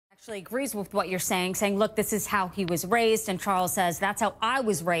Actually agrees with what you're saying, look, this is how he was raised, and Charles says that's how I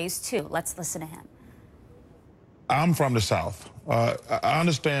was raised too. Let's listen to him. I'm from the South. I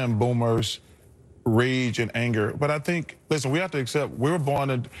understand boomers' rage and anger, but I think, listen, we have to accept we were born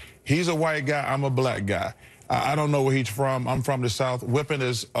in, he's a white guy, I'm a black guy. I don't know where he's from. I'm from the South. Whipping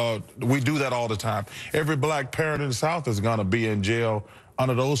is, we do that all the time. Every black parent in the South is going to be in jail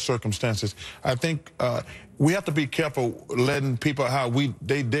under those circumstances. I think we have to be careful letting people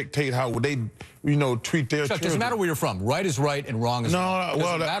they dictate how they, treat their children. It doesn't matter where you're from. Right is right and wrong is wrong. It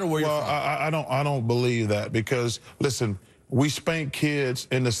doesn't matter where you're from. I don't believe that because, listen, we spank kids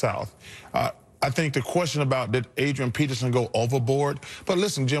in the South. I think the question about did Adrian Peterson go overboard? But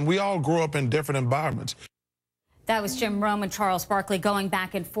listen, Jim, we all grew up in different environments. That was Jim Rome and Charles Barkley going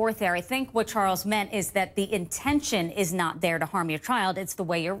back and forth there. I think what Charles meant is that the intention is not there to harm your child. It's the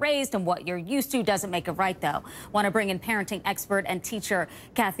way you're raised, and what you're used to doesn't make it right, though. Want to bring in parenting expert and teacher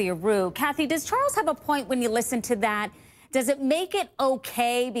Cathy Areu. Cathy, does Charles have a point when you listen to that? Does it make it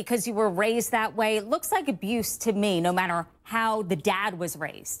okay because you were raised that way? It looks like abuse to me, no matter how the dad was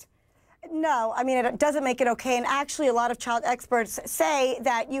raised. No, I mean, it doesn't make it okay. And actually, a lot of child experts say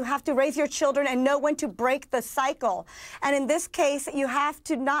that you have to raise your children and know when to break the cycle. And in this case, you have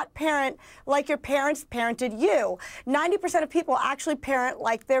to not parent like your parents parented you. 90% of people actually parent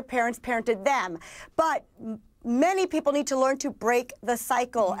like their parents parented them. But many people need to learn to break the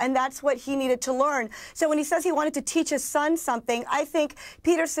cycle, and that's what he needed to learn. So when he says he wanted to teach his son something, I think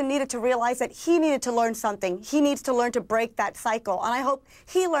Peterson needed to realize that he needed to learn something. He needs to learn to break that cycle, and I hope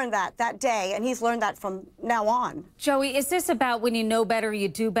he learned that day, and he's learned that from now on. Joey, is this about when you know better, you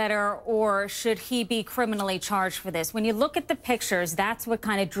do better, or should he be criminally charged for this? When you look at the pictures, that's what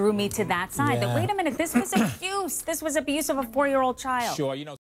kind of drew me to that side. That, wait a minute, this was abuse. This was abuse of a 4-year-old child. Sure,